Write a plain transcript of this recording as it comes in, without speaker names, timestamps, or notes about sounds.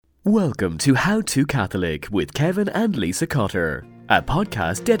Welcome to How to Catholic with Kevin and Lisa Cotter, a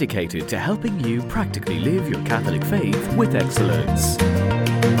podcast dedicated to helping you practically live your Catholic faith with excellence.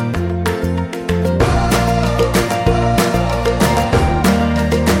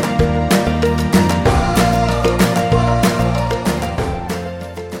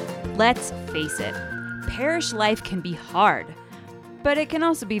 Let's face it, parish life can be hard, but it can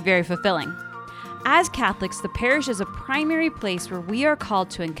also be very fulfilling. As Catholics, the parish is a primary place where we are called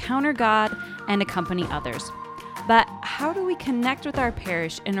to encounter God and accompany others. But how do we connect with our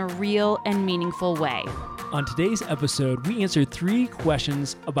parish in a real and meaningful way? On today's episode, we answer 3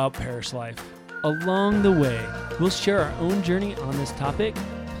 questions about parish life. Along the way, we'll share our own journey on this topic,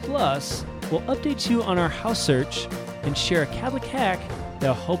 plus we'll update you on our house search and share a Catholic hack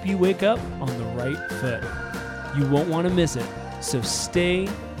that'll help you wake up on the right foot. You won't want to miss it, so stay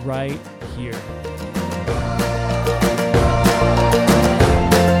right here.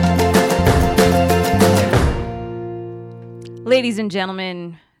 Ladies and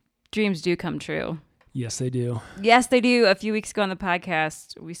gentlemen, dreams do come true. Yes, they do. Yes, they do. A few weeks ago on the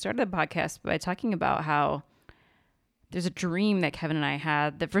podcast, we started the podcast by talking about how there's a dream that Kevin and I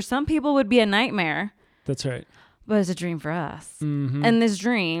had that for some people would be a nightmare. That's right. But it's a dream for us. Mm-hmm. And this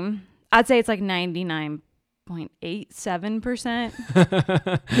dream, I'd say it's like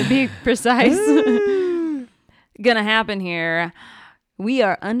 99.87% to be precise, gonna happen here. We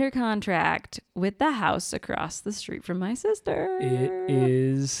are under contract with the house across the street from my sister. It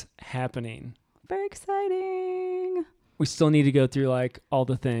is happening. Very exciting. We still need to go through like all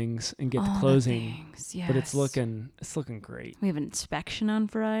the things and get to closing. Yes. But it's looking great. We have an inspection on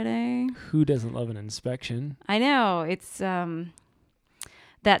Friday. Who doesn't love an inspection? I know. It's that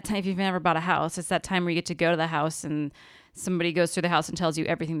time, if you've never bought a house, it's that time where you get to go to the house and somebody goes through the house and tells you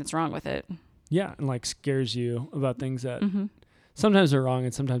everything that's wrong with it. Yeah, and like scares you about things that sometimes are wrong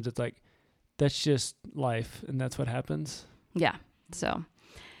and sometimes it's like, that's just life and that's what happens. Yeah. So,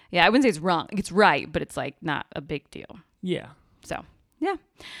 yeah, I wouldn't say it's wrong. It's right, but it's like not a big deal. Yeah. So, yeah.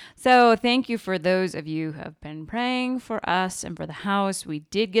 So thank you for those of you who have been praying for us and for the house. We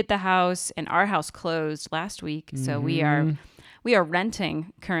did get the house and our house closed last week. So we are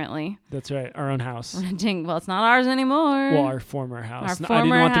renting currently. That's right. Our own house. Renting. Well, it's not ours anymore. Well, our former house. Our I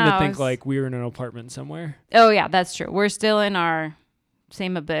didn't want them to think house. like we were in an apartment somewhere. Oh, yeah, that's true. We're still in our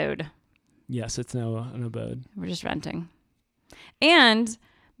same abode. Yes, it's now an abode. We're just renting. And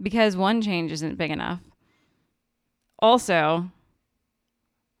because one change isn't big enough, also,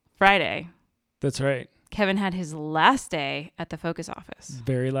 Friday, That's right. Kevin had his last day at the Focus office.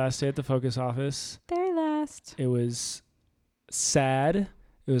 Very last day at the Focus office. Very last. It was sad.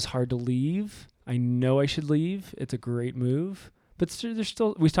 It was hard to leave. I know I should leave. It's a great move. But there's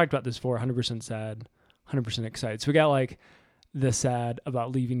still, we talked about this before, 100% sad, 100% excited. So we got like the sad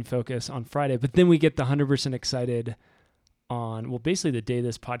about leaving Focus on Friday, but then we get the 100% excited on, well, basically the day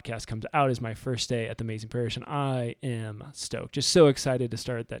this podcast comes out is my first day at the Amazing Parish, and I am stoked. Just so excited to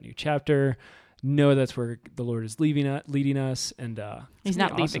start that new chapter. Know that's where the Lord is leading us, and He's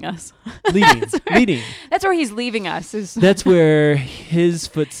not leaving us. Leading. That's where he's leaving us. That's where his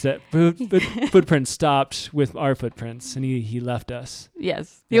footprints stopped with our footprints, and he left us.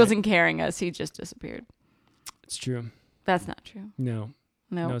 Yes. He wasn't carrying us. He just disappeared. It's true. That's not true. No,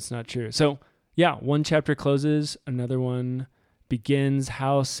 No. it's not true. So, yeah, one chapter closes, another one begins.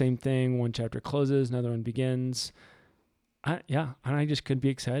 House, same thing. One chapter closes, another one begins. I just couldn't be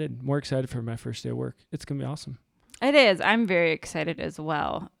excited. More excited for my first day of work. It's going to be awesome. It is. I'm very excited as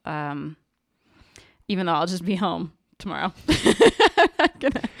well. Even though I'll just be home tomorrow.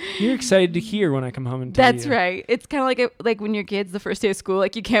 You're excited to hear when I come home and tell you. That's right. It's kind of like when your kids, the first day of school,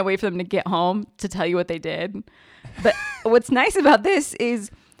 like you can't wait for them to get home to tell you what they did. But what's nice about this is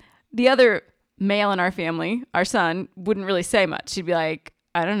the other male in our family, our son, wouldn't really say much. He'd be like,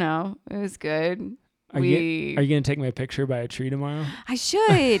 I don't know. It was good. Are you going to take my picture by a tree tomorrow? I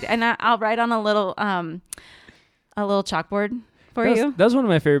should. And I'll write on a little chalkboard for you. That was one of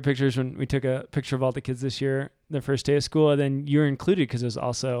my favorite pictures when we took a picture of all the kids this year, the first day of school. And then you were included because it was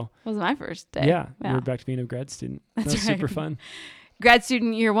also... It was my first day. Yeah. You were back to being a grad student. That's that was right. super fun. Grad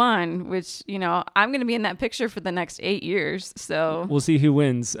student year 1, which, I'm going to be in that picture for the next 8 years. So we'll see who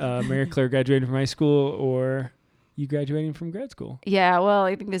wins. Mary Claire graduating from high school or you graduating from grad school. Yeah, well,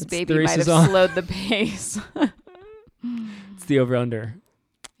 I think this baby might have slowed the pace. It's the over-under.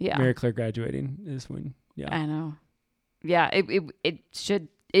 Yeah. Mary Claire graduating is when, yeah. I know. Yeah,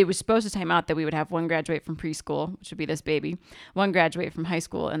 it was supposed to time out that we would have one graduate from preschool, which would be this baby, one graduate from high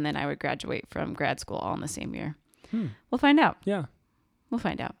school, and then I would graduate from grad school all in the same year. We'll find out. Yeah. We'll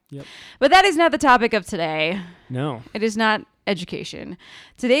find out. Yep. But that is not the topic of today. No. It is not education.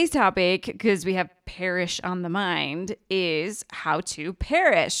 Today's topic, because we have parish on the mind, is how to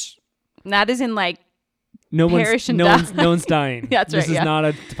perish. That is in like perish and die. No one's dying. That's This right, is not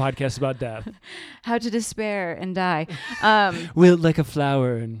a podcast about death. How to despair and die. Wilt like a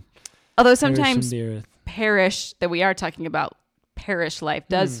flower and Although perish from sometimes the earth. parish that we are talking about, parish life,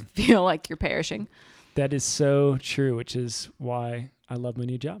 does feel like you're perishing. That is so true, which is why I love my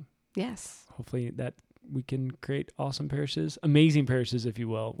new job. Yes. Hopefully that we can create awesome parishes, amazing parishes, if you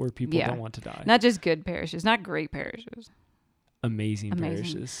will, where people don't want to die. Not just good parishes, not great parishes. Amazing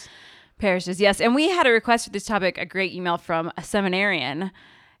parishes. Parishes, yes. And we had a request for this topic, a great email from a seminarian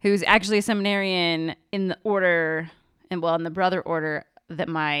who's actually a seminarian in the order, in the brother order that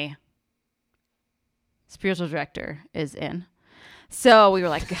my spiritual director is in. So we were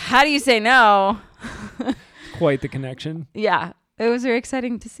like, how do you say no? Quite the connection. Yeah, it was very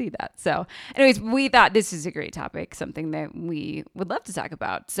exciting to see that. So anyways, we thought this is a great topic, something that we would love to talk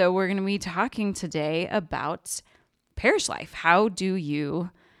about. So we're going to be talking today about parish life. How do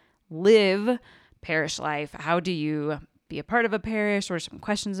you live parish life? How do you be a part of a parish? Or some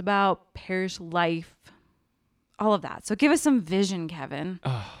questions about parish life? All of that. So give us some vision, Kevin.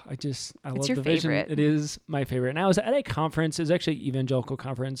 Oh, I love your the vision. favorite? It is my favorite. And I was at a conference. It was actually an evangelical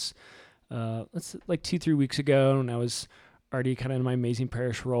conference. It's like 2-3 weeks ago, and I was already kind of in my amazing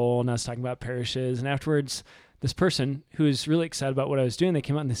parish role, and I was talking about parishes. And afterwards, this person who was really excited about what I was doing, they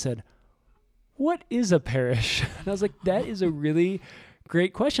came out and they said, "What is a parish?" And I was like, that is a really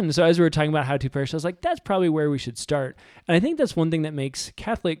great question. So as we were talking about how to parish, I was like, that's probably where we should start. And I think that's one thing that makes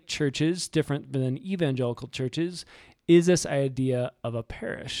Catholic churches different than evangelical churches is this idea of a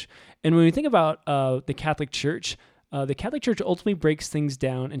parish. And when we think about the Catholic Church ultimately breaks things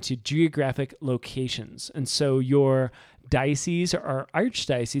down into geographic locations. And so your diocese or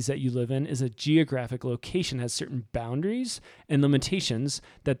archdiocese that you live in is a geographic location, has certain boundaries and limitations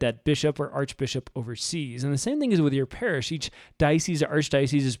that bishop or archbishop oversees. And the same thing is with your parish. Each diocese or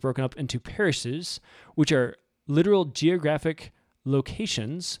archdiocese is broken up into parishes, which are literal geographic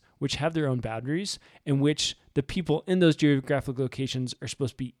locations which have their own boundaries, in which the people in those geographic locations are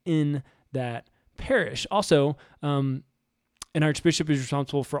supposed to be in that parish. Also, an archbishop is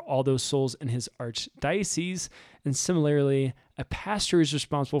responsible for all those souls in his archdiocese, and similarly, a pastor is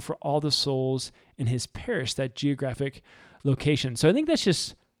responsible for all the souls in his parish, that geographic location. So I think that's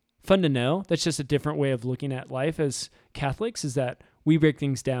just fun to know. That's just a different way of looking at life as Catholics, is that we break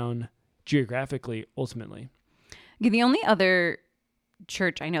things down geographically, ultimately. Yeah, the only other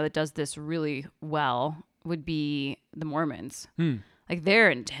church I know that does this really well would be the Mormons. Like, they're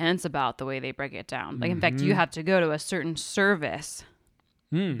intense about the way they break it down. Like, in fact, you have to go to a certain service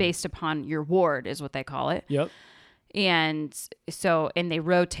based upon your ward, is what they call it. Yep. And so, and they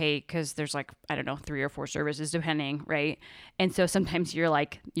rotate because there's like, I don't know, 3 or 4 services depending, right? And so sometimes you're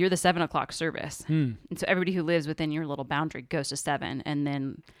the 7 o'clock service. And so everybody who lives within your little boundary goes to 7. And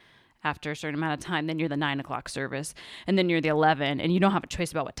then after a certain amount of time, then you're the 9 o'clock service. And then you're the 11. And you don't have a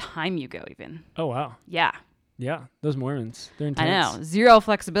choice about what time you go even. Oh, wow. Yeah. Yeah, those Mormons, they're intense. I know. Zero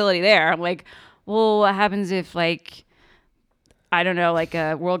flexibility there. I'm like, well, what happens if, like, I don't know, like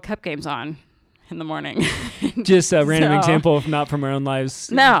a World Cup game's on in the morning? Just a random example, if not from our own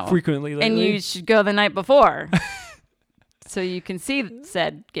lives. No. Frequently lately. And you should go the night before. So you can see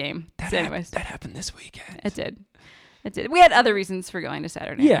said game. That happened this weekend. It did. We had other reasons for going to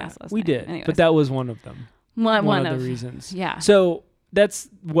Saturday Mass last we night. did. Anyways. But that was one of them. One of of the reasons. Yeah. So that's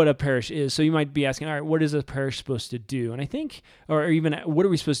what a parish is. So you might be asking, all right, what is a parish supposed to do? And I think, or even what are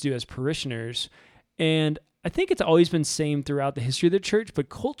we supposed to do as parishioners? And I think it's always been same throughout the history of the church, but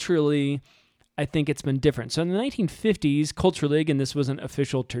culturally, I think it's been different. So in the 1950s, culturally, again, this wasn't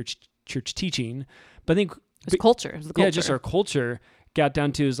official church teaching, but I think It was culture. It was the culture. Yeah, just our culture got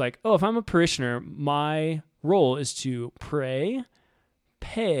down to is like, oh, if I'm a parishioner, my role is to pray,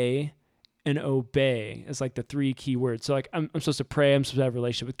 pay, and obey is like the 3 key words. So like I'm supposed to pray, I'm supposed to have a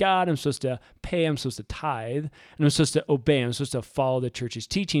relationship with God, I'm supposed to pay, I'm supposed to tithe, and I'm supposed to obey, I'm supposed to follow the church's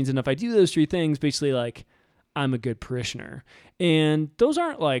teachings. And if I do those 3 things, basically like I'm a good parishioner. And those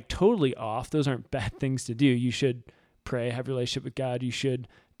aren't like totally off. Those aren't bad things to do. You should pray, have a relationship with God, you should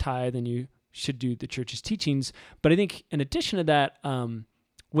tithe, and you should do the church's teachings. But I think in addition to that,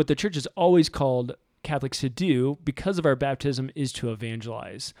 what the church has always called Catholics to do because of our baptism is to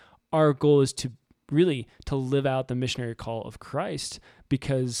evangelize. Our goal is to live out the missionary call of Christ,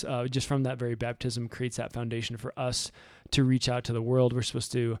 because just from that very baptism creates that foundation for us to reach out to the world. We're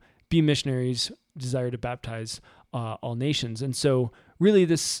supposed to be missionaries, desire to baptize all nations. And so really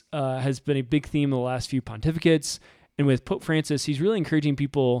this has been a big theme of the last few pontificates. And with Pope Francis, he's really encouraging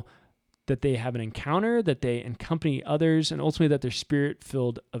people that they have an encounter, that they accompany others, and ultimately that they're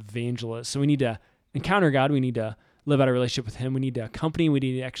spirit-filled evangelists. So we need to encounter God. We need to live out a relationship with him. We need to accompany. We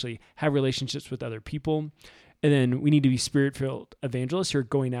need to actually have relationships with other people. And then we need to be spirit-filled evangelists who are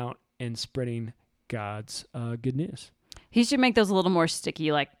going out and spreading God's good news. He should make those a little more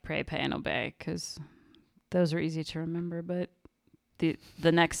sticky, like pray, pay, and obey, because those are easy to remember, but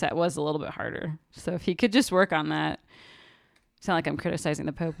the next set was a little bit harder. So if he could just work on that. Sound like I'm criticizing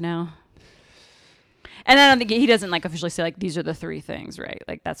the Pope now. And I don't think he doesn't like officially say like these are the three things, right?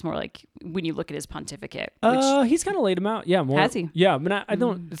 Like that's more like when you look at his pontificate. He's kind of laid them out. Yeah, more. Has he? Yeah, but I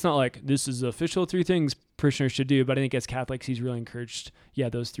don't. It's not like this is the official three things parishioners should do. But I think as Catholics, he's really encouraged. Yeah,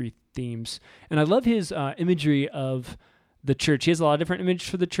 those three themes. And I love his imagery of the church. He has a lot of different images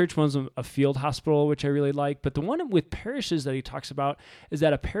for the church. One's a field hospital, which I really like. But the one with parishes that he talks about is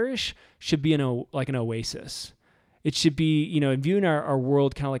that a parish should be like an oasis. It should be, in viewing our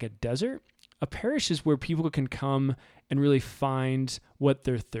world kind of like a desert. A parish is where people can come and really find what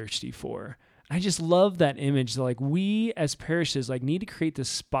they're thirsty for. I just love that image. Like we as parishes need to create this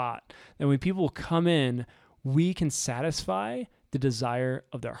spot that when people come in, we can satisfy the desire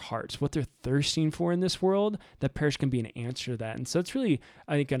of their hearts, what they're thirsting for in this world. That parish can be an answer to that. And so it's really,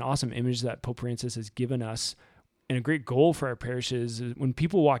 I think, an awesome image that Pope Francis has given us. And a great goal for our parishes is when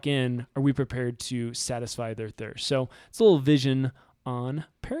people walk in, are we prepared to satisfy their thirst? So it's a little vision on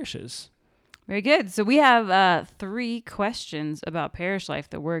parishes. Very good. So we have 3 questions about parish life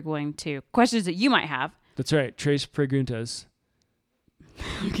that we're going to, questions that you might have. That's right. Tres preguntas.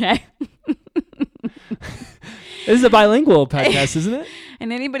 Okay. This is a bilingual podcast, isn't it?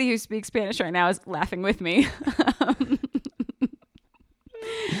 And anybody who speaks Spanish right now is laughing with me.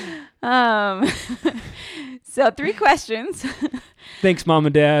 So 3 questions. Thanks, Mom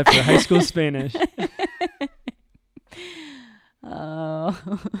and Dad, for high school Spanish.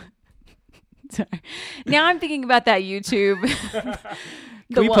 Oh. Sorry. Now I'm thinking about that YouTube.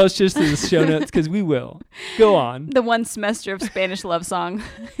 Can we post just to the show notes? Because we will. Go on. The 1 semester of Spanish love song.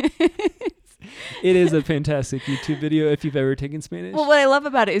 It is a fantastic YouTube video if you've ever taken Spanish. Well, what I love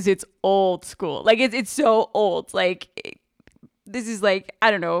about it is it's old school. Like it's so old. This is I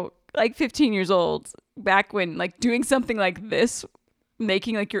don't know, 15 years old. Back when doing something like this,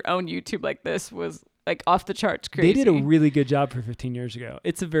 making your own YouTube like this was off the charts crazy. They did a really good job for 15 years ago.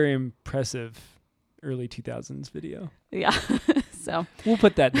 It's a very impressive early 2000s video. Yeah. So we'll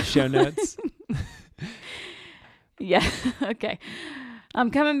put that in the show notes. Yeah. Okay.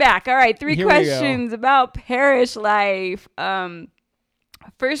 I'm coming back. All right. 3 questions about parish life.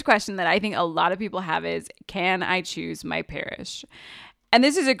 First question that I think a lot of people have is, can I choose my parish? And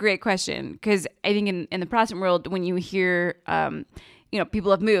this is a great question because I think in the Protestant world, when you hear,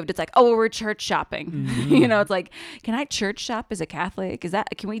 people have moved, it's like, oh, well, we're church shopping. Mm-hmm. It's like, can I church shop as a Catholic?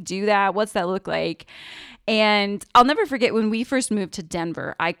 Can we do that? What's that look like? And I'll never forget when we first moved to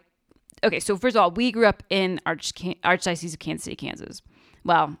Denver. So first of all, we grew up in Archdiocese of Kansas City, Kansas.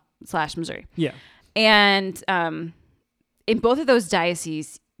 Well, / Missouri. Yeah. And in both of those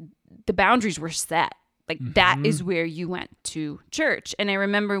dioceses, the boundaries were set. That is where you went to church. And I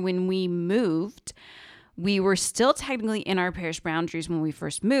remember when we moved, we were still technically in our parish boundaries when we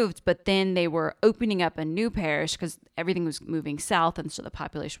first moved, but then they were opening up a new parish because everything was moving south. And so the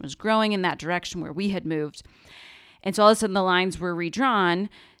population was growing in that direction where we had moved. And so all of a sudden the lines were redrawn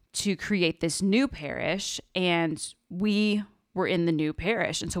to create this new parish. And we were in the new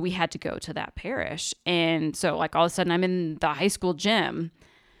parish. And so we had to go to that parish. And so all of a sudden I'm in the high school gym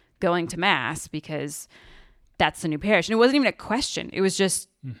going to mass because that's the new parish. And it wasn't even a question. It was just,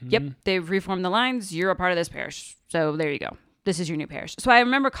 yep, they've reformed the lines. You're a part of this parish. So there you go. This is your new parish. So I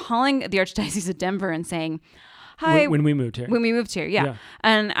remember calling the Archdiocese of Denver and saying, hi. When we moved here. When we moved here, yeah.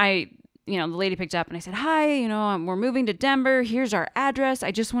 And the lady picked up and I said, hi, we're moving to Denver. Here's our address.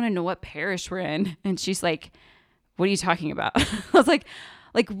 I just want to know what parish we're in. And she's like, what are you talking about? I was like,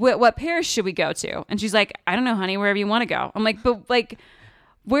 what parish should we go to? And she's like, I don't know, honey, wherever you want to go. I'm like, but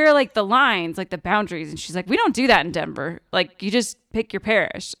where are the lines, the boundaries? And she's like, we don't do that in Denver. You just pick your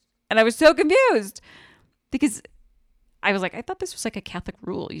parish. And I was so confused because I was like, I thought this was a Catholic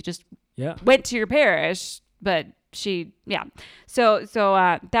rule. You just went to your parish, but So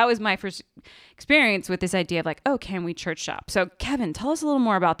that was my first experience with this idea of can we church shop? So Kevin, tell us a little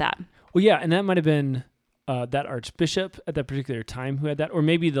more about that. Well, yeah. And that might've been that archbishop at that particular time who had that, or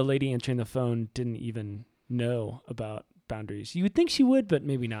maybe the lady answering the phone didn't even know about boundaries. You would think she would, but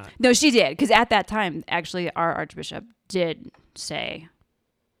maybe not. No, she did. Because at that time, actually, our archbishop did say,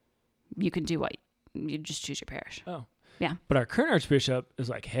 you can do what you just choose your parish. Oh. Yeah. But our current archbishop is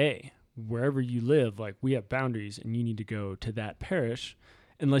like, hey, wherever you live, like we have boundaries and you need to go to that parish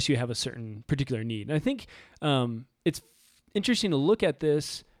unless you have a certain particular need. And I think it's interesting to look at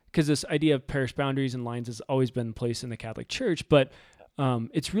this because this idea of parish boundaries and lines has always been placed in the Catholic Church, but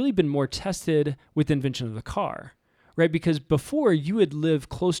it's really been more tested with the invention of the car, right? Because before you would live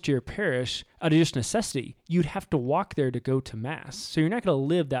close to your parish out of just necessity. You'd have to walk there to go to Mass. So you're not going to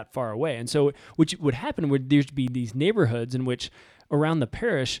live that far away. And so what would happen would there'd be these neighborhoods in which around the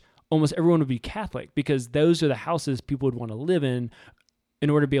parish, almost everyone would be Catholic because those are the houses people would want to live in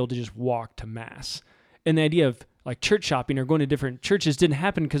order to be able to just walk to Mass. And the idea of like church shopping or going to different churches didn't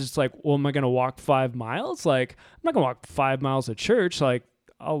happen because it's like, well, am I going to walk 5 miles? Like, I'm not going to walk 5 miles to church. Like,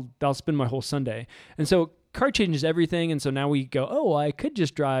 I'll spend my whole Sunday. And so car changes everything. And so now we go, oh, well, I could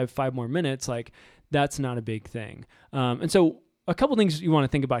just drive 5 more minutes. Like, that's not a big thing. And so a couple things you want to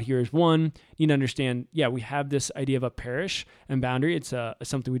think about here is one, you need to understand, we have this idea of a parish and boundary. It's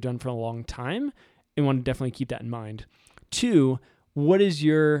something we've done for a long time and want to definitely keep that in mind. Two, what is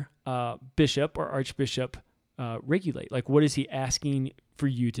your bishop or archbishop regulate? Like, what is he asking for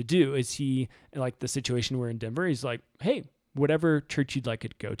you to do? Is he like the situation we're in Denver? He's like, hey, whatever church you'd like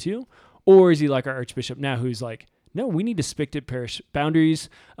it to go to. Or is he like our archbishop now who's like, no, we need to stick to parish boundaries.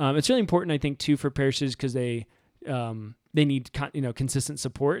 It's really important, I think, too, for parishes because they need consistent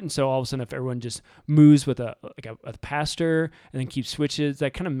support. And so all of a sudden, if everyone just moves with a pastor and then keeps switches,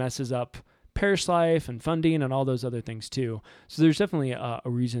 that kind of messes up parish life and funding and all those other things too. So there's definitely a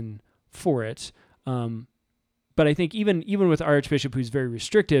reason for it. But I think even with our archbishop, who's very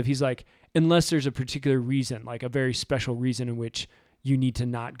restrictive, he's like, unless there's a particular reason, like a very special reason in which you need to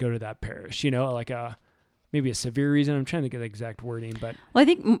not go to that parish, like maybe a severe reason. I'm trying to get the exact wording, but I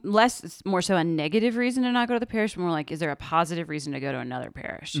think more so a negative reason to not go to the parish, more like, is there a positive reason to go to another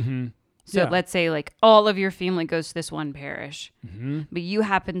parish? Mm-hmm. So let's say like all of your family goes to this one parish, but you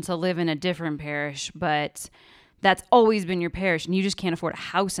happen to live in a different parish, but that's always been your parish and you just can't afford a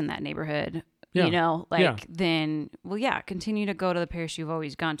house in that neighborhood, then, continue to go to the parish you've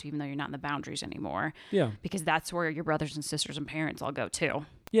always gone to, even though you're not in the boundaries anymore. Yeah. Because that's where your brothers and sisters and parents all go too.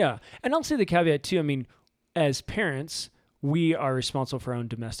 Yeah. And I'll say the caveat too. I mean, as parents, we are responsible for our own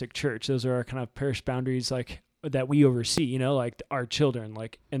domestic church. Those are our kind of parish boundaries, like that we oversee, like our children,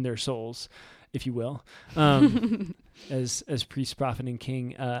 like in their souls, if you will, as priest, prophet, and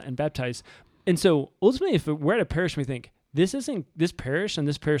king, and baptized. And so ultimately, if we're at a parish and we think this parish and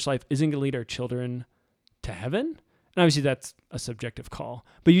this parish life isn't going to lead our children to heaven, and obviously that's a subjective call,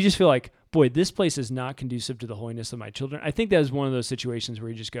 but you just feel like, boy, this place is not conducive to the holiness of my children. I think that is one of those situations where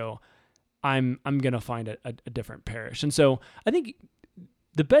you just go, I'm going to find a different parish. And so I think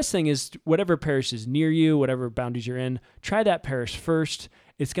the best thing is whatever parish is near you, whatever boundaries you're in, try that parish first.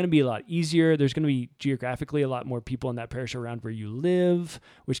 It's going to be a lot easier. There's going to be geographically a lot more people in that parish around where you live,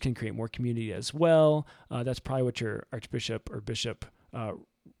 which can create more community as well. That's probably what your archbishop or bishop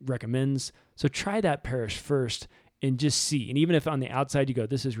recommends. So try that parish first and just see. And even if on the outside you go,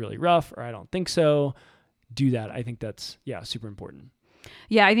 this is really rough, or I don't think so, do that. I think that's, super important.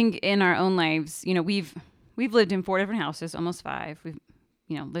 Yeah, I think in our own lives, we've lived in 4 different houses, almost 5. We've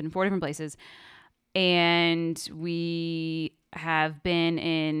lived in 4 different places, and we have been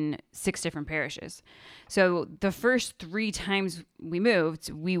in 6 different parishes. So the first 3 times we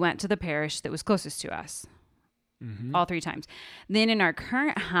moved, we went to the parish that was closest to us, all 3 times. Then in our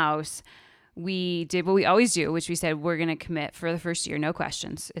current house, we did what we always do, which we said we're going to commit for the first year, no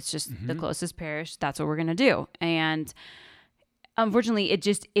questions. It's just the closest parish. That's what we're going to do. And unfortunately,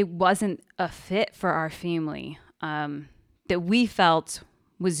 it wasn't a fit for our family that we felt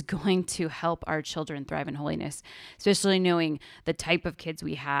was going to help our children thrive in holiness, especially knowing the type of kids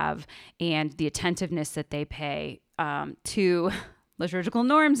we have and the attentiveness that they pay to liturgical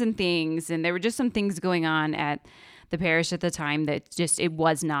norms and things. And there were just some things going on at the parish at the time that it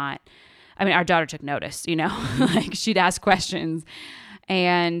was not, our daughter took notice, like she'd ask questions.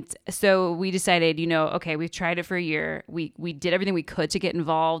 And so we decided, okay, we've tried it for a year. We did everything we could to get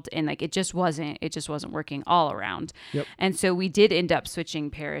involved, and it just wasn't working all around. Yep. And so we did end up switching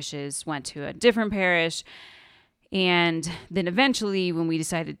parishes, went to a different parish. And then eventually when we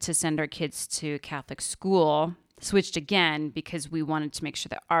decided to send our kids to Catholic school, switched again because we wanted to make sure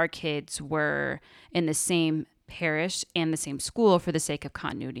that our kids were in the same parish and the same school for the sake of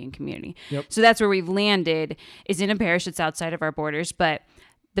continuity and community. Yep. So that's where we've landed, is in a parish that's outside of our borders, but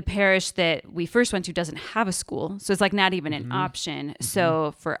the parish that we first went to doesn't have a school. So it's not even an option.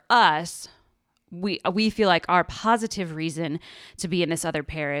 So for us, we feel like our positive reason to be in this other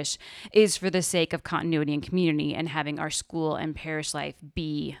parish is for the sake of continuity and community and having our school and parish life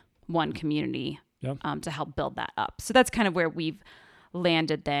be one community to help build that up. So that's kind of where we've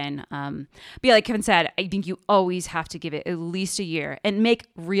landed then. But yeah, like Kevin said, I think you always have to give it at least a year and make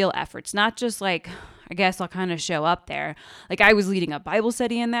real efforts, not just like, I guess I'll kind of show up there. Like I was leading a Bible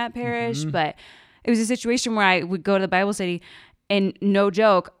study in that parish, but it was a situation where I would go to the Bible study and no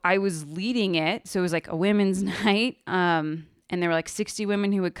joke, I was leading it. So it was like a women's night. And there were like 60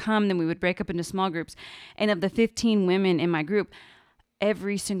 women who would come, then we would break up into small groups. And of the 15 women in my group,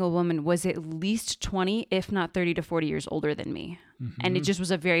 every single woman was at least 20, if not 30 to 40 years older than me. And it just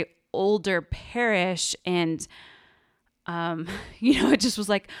was a very older parish. And, it just was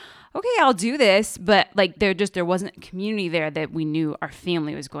like, okay, I'll do this. But like, there wasn't a community there that we knew our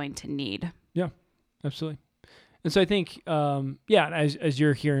family was going to need. Yeah, absolutely. And so I think, as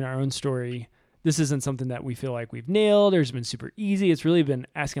you're hearing our own story, this isn't something that we feel like we've nailed or has been super easy. It's really been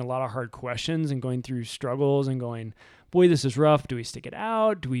asking a lot of hard questions and going through struggles and going, boy, this is rough. Do we stick it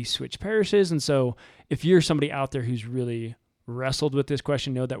out? Do we switch parishes? And so if you're somebody out there who's really wrestled with this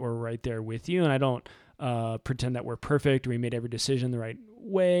question, know that we're right there with you. And I don't pretend that we're perfect. We made every decision the right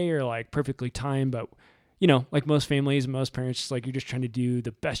way or like perfectly timed, but like most families, most parents, like you're just trying to do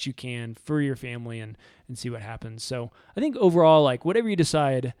the best you can for your family and see what happens. So I think overall, like whatever you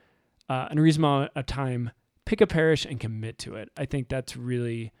decide, in a reasonable amount of time, pick a parish and commit to it. I think that's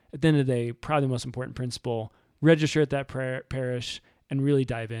really, at the end of the day, probably the most important principle. Register at that parish and really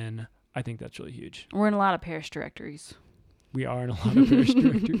dive in. I think that's really huge. We're in a lot of parish directories. We are in a lot of parish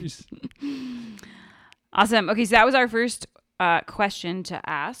directories. Awesome. Okay, so that was our first question to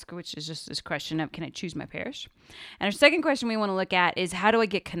ask, which is just this question of, can I choose my parish? And our second question we want to look at is, how do I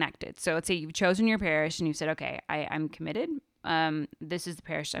get connected? So let's say you've chosen your parish and you said, okay, I'm committed. This is the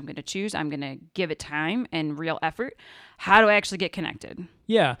parish I'm going to choose. I'm going to give it time and real effort. How do I actually get connected?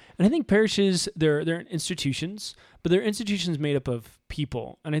 Yeah. And I think parishes, they're institutions, but they're institutions made up of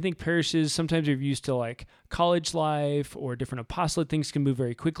people. And I think parishes sometimes are used to like college life or different apostolate. Things can move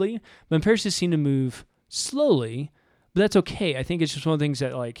very quickly, but parishes seem to move slowly. But that's okay. I think it's just one of the things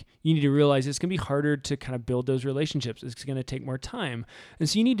that like you need to realize it's going to be harder to kind of build those relationships. It's going to take more time. And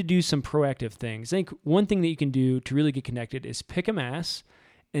so you need to do some proactive things. I think one thing that you can do to really get connected is pick a mass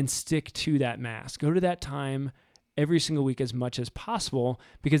and stick to that mass. Go to that time every single week as much as possible,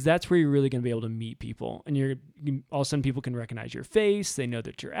 because that's where you're really going to be able to meet people. And all of a sudden people can recognize your face. They know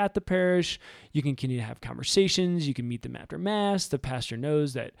that you're at the parish. You can continue to have conversations. You can meet them after mass. The pastor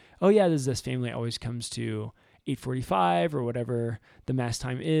knows that, oh yeah, this family always comes to 8:45 or whatever the mass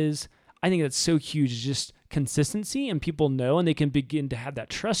time is. I think that's so huge. It's just consistency, and people know, and they can begin to have that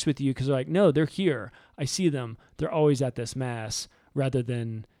trust with you because they're like, no, they're here. I see them. They're always at this mass, rather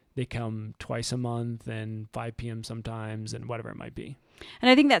than they come twice a month and 5 p.m. sometimes and whatever it might be. And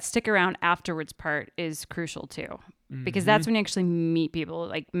I think that stick around afterwards part is crucial too, because that's when you actually meet people.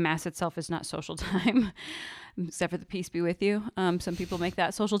 Like mass itself is not social time, except for the peace be with you. Some people make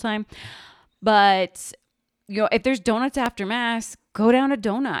that social time, but if there's donuts after mass, go down to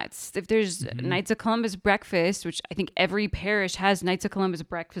donuts. If there's Knights of Columbus breakfast, which I think every parish has Knights of Columbus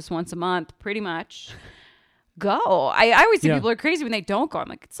breakfast once a month, pretty much, go. I always think people are crazy when they don't go. I'm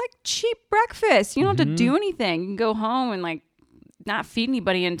like, it's like cheap breakfast. You don't have to do anything. You can go home and like not feed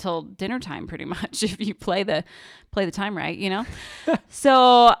anybody until dinner time, pretty much, if you play the time right,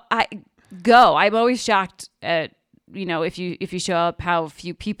 So I'm always shocked at, if you show up, how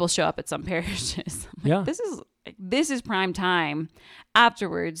few people show up at some parishes. Like, this is prime time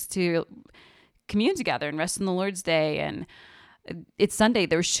afterwards to commune together and rest in the Lord's Day. And it's Sunday.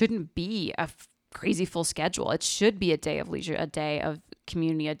 There shouldn't be a crazy full schedule. It should be a day of leisure, a day of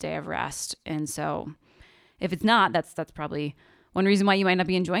community, a day of rest. And so if it's not, that's probably one reason why you might not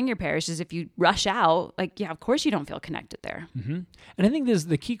be enjoying your parish, is if you rush out, of course you don't feel connected there. Mm-hmm. And I think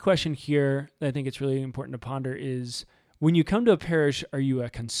the key question here that I think it's really important to ponder is, when you come to a parish, are you a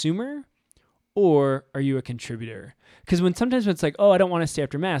consumer or are you a contributor? Because sometimes it's like, oh, I don't want to stay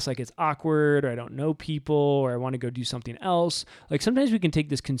after mass, like it's awkward, or I don't know people, or I want to go do something else. Like sometimes we can take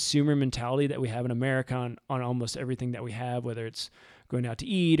this consumer mentality that we have in America on almost everything that we have, whether it's going out to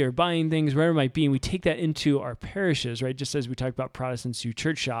eat or buying things, wherever it might be, and we take that into our parishes, right? Just as we talked about Protestants who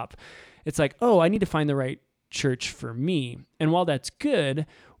church shop, it's like, oh, I need to find the right church for me. And while that's good,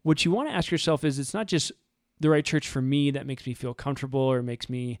 what you want to ask yourself is, it's not just the right church for me that makes me feel comfortable or makes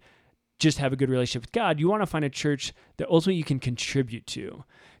me just have a good relationship with God. You want to find a church that ultimately you can contribute to,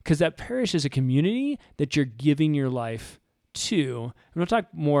 because that parish is a community that you're giving your life to. And we'll talk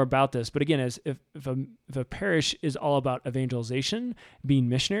more about this, but again, if a parish is all about evangelization, being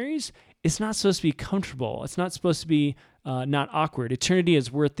missionaries, it's not supposed to be comfortable. It's not supposed to be not awkward. Eternity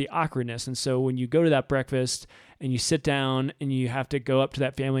is worth the awkwardness. And so when you go to that breakfast and you sit down and you have to go up to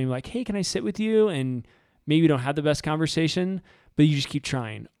that family and be like, hey, can I sit with you? And maybe you don't have the best conversation, but you just keep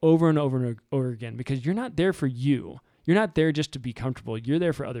trying over and over and over again because you're not there for you. You're not there just to be comfortable. You're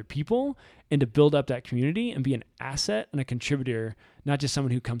there for other people and to build up that community and be an asset and a contributor, not just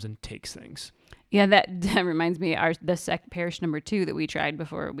someone who comes and takes things. Yeah, that reminds me, parish number 2 that we tried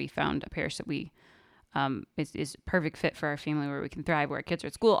before we found a parish that we is perfect fit for our family, where we can thrive, where our kids are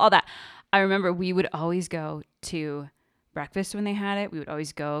at school, all that. I remember we would always go to breakfast when they had it. We would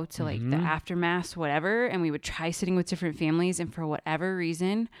always go to like the after mass, whatever, and we would try sitting with different families. And for whatever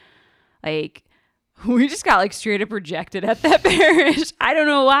reason, like we just got like straight up rejected at that parish. I don't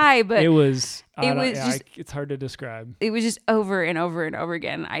know why, but it's hard to describe. It was just over and over and over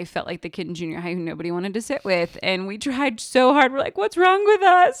again. I felt like the kid in junior high who nobody wanted to sit with, and we tried so hard. We're like, what's wrong with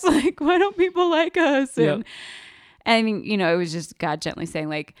us? Like, why don't people like us? And I mean, it was just God gently saying,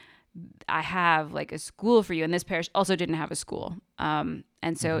 like, I have like a school for you. And this parish also didn't have a school.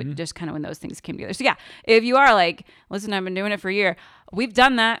 And so just kind of when those things came together. So yeah, if you are like, listen, I've been doing it for a year. We've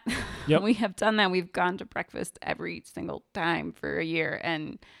done that. Yep. We have done that. We've gone to breakfast every single time for a year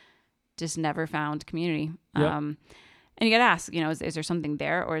and just never found community. Yep. And you got to ask, is there something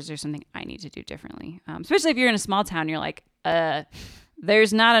there, or is there something I need to do differently? Especially if you're in a small town, you're like,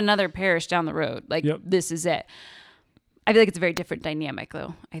 there's not another parish down the road. Like this is it. I feel like it's a very different dynamic,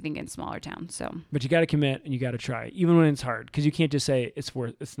 though, I think, in smaller towns. So, but you got to commit and you got to try, even when it's hard, because you can't just say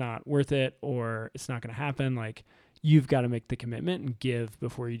it's not worth it or it's not going to happen. Like, you've got to make the commitment and give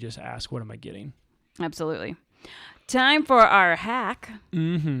before you just ask, what am I getting? Absolutely. Time for our hack.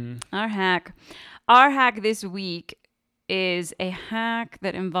 Mm-hmm. Our hack this week is a hack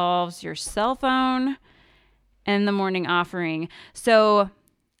that involves your cell phone and the morning offering. So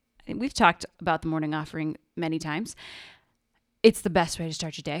we've talked about the morning offering many times. It's the best way to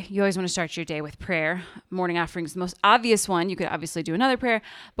start your day. You always want to start your day with prayer. Morning offering is the most obvious one. You could obviously do another prayer,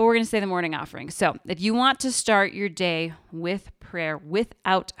 but we're going to say the morning offering. So if you want to start your day with prayer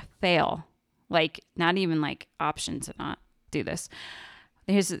without fail, like not even like option to not do this,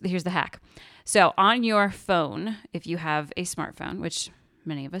 here's the hack. So on your phone, if you have a smartphone, which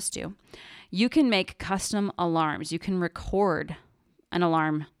many of us do, you can make custom alarms. You can record an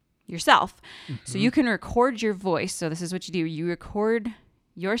alarm yourself. So you can record your voice. So this is what you do. You record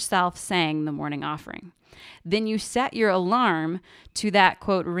yourself saying the morning offering. Then you set your alarm to that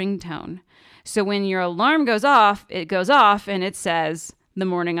quote ringtone. So when your alarm goes off, it goes off and it says the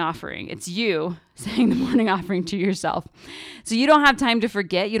morning offering. It's you saying the morning offering to yourself. So you don't have time to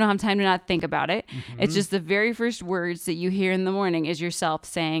forget. You don't have time to not think about it. It's just the very first words that you hear in the morning is yourself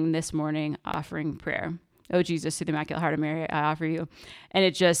saying this morning offering prayer. Oh, Jesus, through the Immaculate Heart of Mary, I offer you. And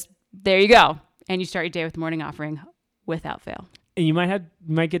it just, there you go. And you start your day with the morning offering without fail. And you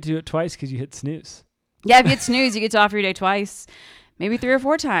might get to do it twice because you hit snooze. Yeah, if you hit snooze, you get to offer your day twice, maybe 3 or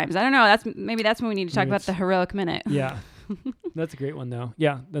 4 times. I don't know. That's when we need to talk about the heroic minute. Yeah. That's a great one, though.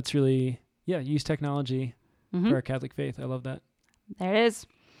 Yeah, that's really, use technology for our Catholic faith. I love that. There it is.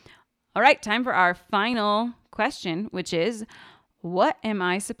 All right, time for our final question, which is, what am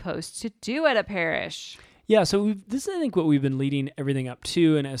I supposed to do at a parish? Yeah, so this is, I think, what we've been leading everything up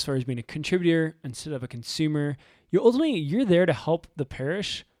to. And as far as being a contributor instead of a consumer, you're there to help the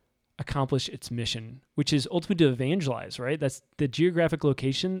parish accomplish its mission, which is ultimately to evangelize, right? That's the geographic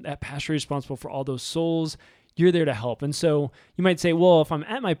location. That pastor is responsible for all those souls. You're there to help. And so you might say, well, if I'm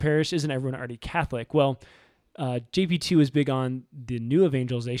at my parish, isn't everyone already Catholic? Well, JP2 is big on the new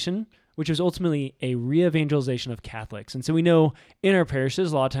evangelization, which is ultimately a re-evangelization of Catholics. And so we know in our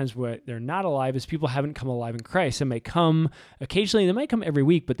parishes, a lot of times where they're not alive is people haven't come alive in Christ. They may come occasionally, they might come every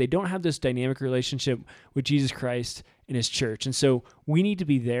week, but they don't have this dynamic relationship with Jesus Christ and his church. And so we need to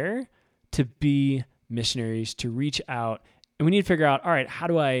be there to be missionaries, to reach out, and we need to figure out, all right, how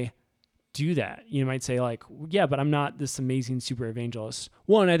do I do that? You might say like, yeah, but I'm not this amazing super evangelist.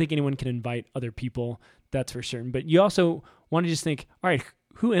 One, I think anyone can invite other people, that's for certain. But you also want to just think, all right,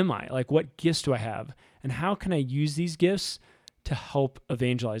 who am I? Like, what gifts do I have? And how can I use these gifts to help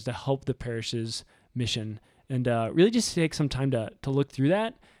evangelize, to help the parish's mission? And really just take some time to look through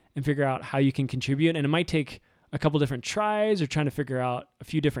that and figure out how you can contribute. And it might take a couple different tries or trying to figure out a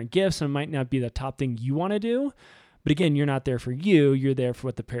few different gifts, and it might not be the top thing you want to do. But again, you're not there for you, you're there for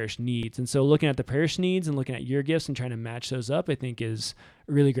what the parish needs. And so looking at the parish needs and looking at your gifts and trying to match those up, I think is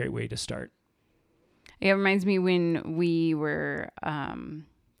a really great way to start. It reminds me when we were, when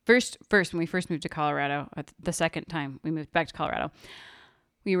we first moved to Colorado, the second time we moved back to Colorado,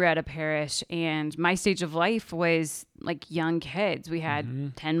 we were at a parish, and my stage of life was like young kids. We had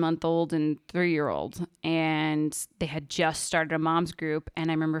 10-month-old and 3-year-old, and they had just started a mom's group.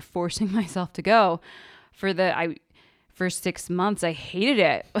 And I remember forcing myself to go for first 6 months, I hated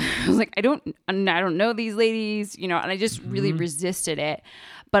it. I was like, I don't know these ladies, and I just really resisted it,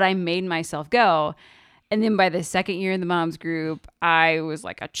 but I made myself go. And then by the second year in the moms group, I was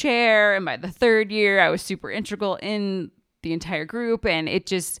like a chair. And by the third year, I was super integral in the entire group. And it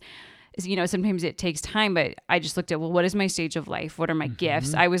just, sometimes it takes time, but I just looked at, well, what is my stage of life? What are my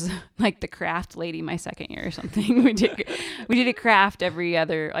gifts? I was like the craft lady my second year or something. We did a craft every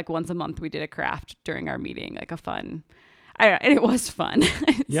other, like once a month, we did a craft during our meeting, like a fun, and it was fun.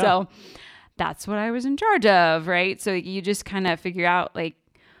 Yeah. So that's what I was in charge of, right? So you just kind of figure out like,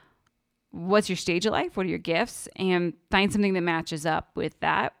 what's your stage of life? What are your gifts? And find something that matches up with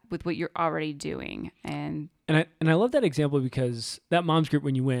that, with what you're already doing. And I love that example because that moms group,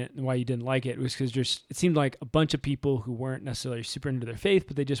 when you went and why you didn't like it was because it seemed like a bunch of people who weren't necessarily super into their faith,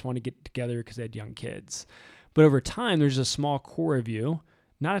 but they just want to get together because they had young kids. But over time, there's a small core of you,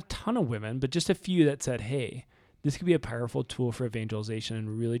 not a ton of women, but just a few that said, hey, this could be a powerful tool for evangelization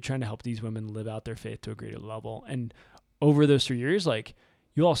and really trying to help these women live out their faith to a greater level. And over those 3 years, like,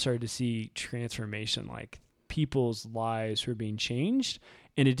 you all started to see transformation, like people's lives were being changed.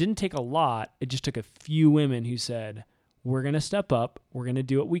 And it didn't take a lot. It just took a few women who said, we're going to step up. We're going to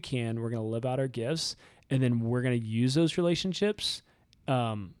do what we can. We're going to live out our gifts. And then we're going to use those relationships.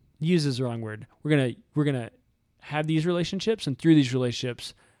 Use is the wrong word. We're going to have these relationships. And through these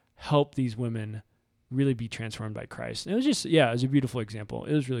relationships, help these women really be transformed by Christ. And it was just, it was a beautiful example.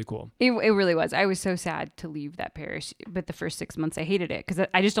 It was really cool. it really was. I was so sad to leave that parish, but the first 6 months I hated it because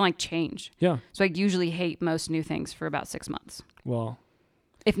I just don't like change. Yeah. So I usually hate most new things for about 6 months. Well,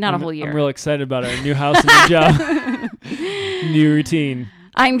 if not a whole year. I'm real excited about our new house and new job, new routine.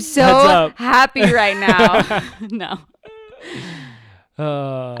 I'm so happy right now. No.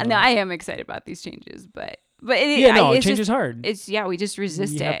 No, I am excited about these changes, but change is hard. We just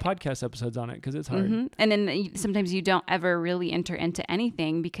resist it. We have podcast episodes on it because it's hard. And then sometimes you don't ever really enter into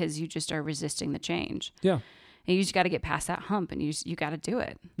anything because you just are resisting the change. Yeah. And you just got to get past that hump and you got to do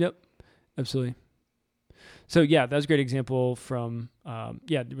it. Yep. Absolutely. So that was a great example from,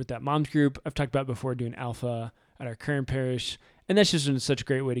 with that moms group. I've talked about before doing Alpha at our current parish. And that's just been such a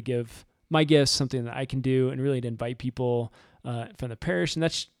great way to give my gifts something that I can do and really to invite people from the parish. And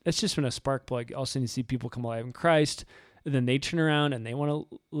that's just been a spark plug. All of a sudden you see people come alive in Christ, and then they turn around and they want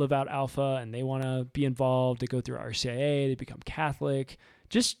to live out Alpha and they want to be involved. They go through RCIA, they become Catholic,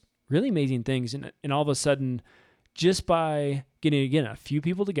 just really amazing things. And all of a sudden, just by getting, again, a few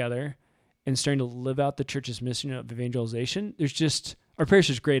people together and starting to live out the church's mission of evangelization, there's just, our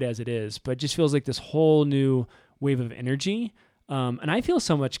parish is great as it is, but it just feels like this whole new wave of energy. And I feel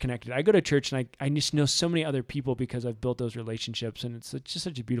so much connected. I go to church and I just know so many other people because I've built those relationships, and it's just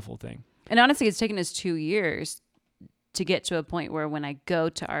such a beautiful thing. And honestly, it's taken us 2 years to get to a point where when I go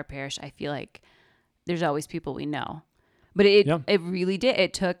to our parish, I feel like there's always people we know. But it really did.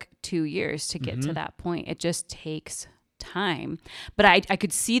 It took 2 years to get to that point. It just takes time. But I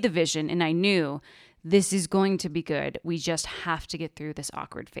could see the vision, and I knew this is going to be good. We just have to get through this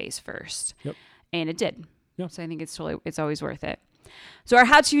awkward phase first. Yep. And it did. Yep. So I think it's always worth it. So our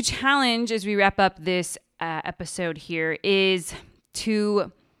how-to challenge as we wrap up this episode here is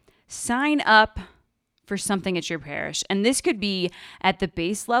to sign up for something at your parish. And this could be at the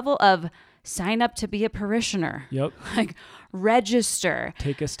base level of sign up to be a parishioner. Yep. Like register.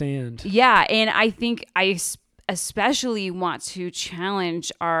 Take a stand. Yeah. And I think I especially want to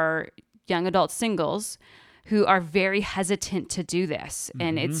challenge our young adult singles who are very hesitant to do this.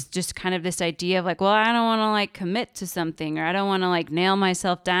 And it's just kind of this idea of like, well, I don't want to like commit to something, or I don't want to like nail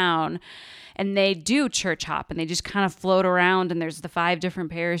myself down. And they do church hop and they just kind of float around, and there's the 5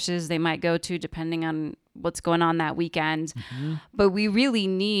 different parishes they might go to depending on what's going on that weekend. But we really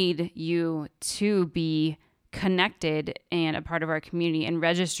need you to be connected and a part of our community, and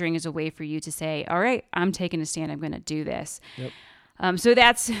registering is a way for you to say, all right, I'm taking a stand. I'm going to do this. Yep. So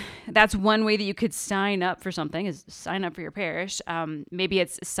that's one way that you could sign up for something, is sign up for your parish. Maybe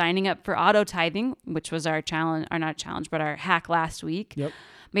it's signing up for auto tithing, which was our challenge, or not challenge, but our hack last week. Yep.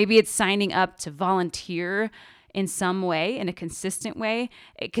 Maybe it's signing up to volunteer in some way, in a consistent way,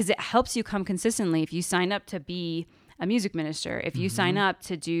 because it helps you come consistently. If you sign up to be a music minister, if you sign up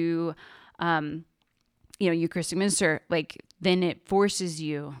to do, Eucharistic minister, like then it forces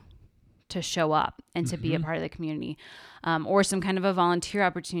you to show up and to be a part of the community, or some kind of a volunteer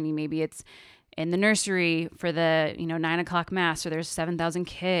opportunity. Maybe it's in the nursery for the 9:00 mass, or there's 7,000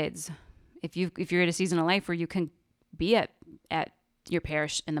 kids. If you're at a season of life where you can be at your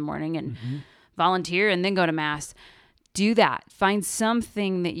parish in the morning and volunteer and then go to mass, do that. Find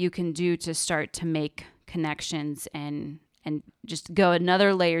something that you can do to start to make connections and just go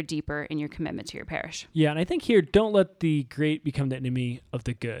another layer deeper in your commitment to your parish. Yeah, and I think here, don't let the great become the enemy of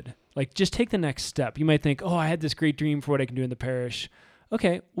the good. Like, just take the next step. You might think, oh, I had this great dream for what I can do in the parish.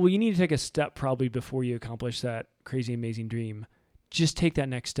 Okay, well, you need to take a step probably before you accomplish that crazy, amazing dream. Just take that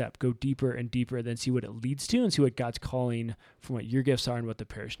next step. Go deeper and deeper, then see what it leads to and see what God's calling from what your gifts are and what the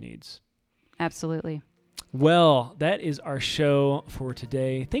parish needs. Absolutely. Well, that is our show for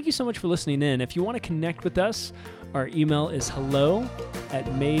today. Thank you so much for listening in. If you want to connect with us, our email is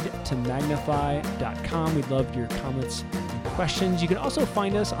hello@madetomagnify.com. We'd love your comments and questions. You can also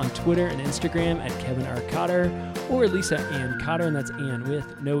find us on Twitter and Instagram at Kevin R. Cotter or Lisa Ann Cotter, and that's Ann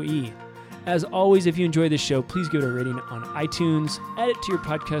with no E. As always, if you enjoy this show, please give it a rating on iTunes, add it to your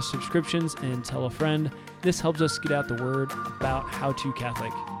podcast subscriptions, and tell a friend. This helps us get out the word about How to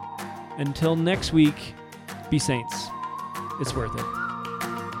Catholic. Until next week, be saints. It's worth it.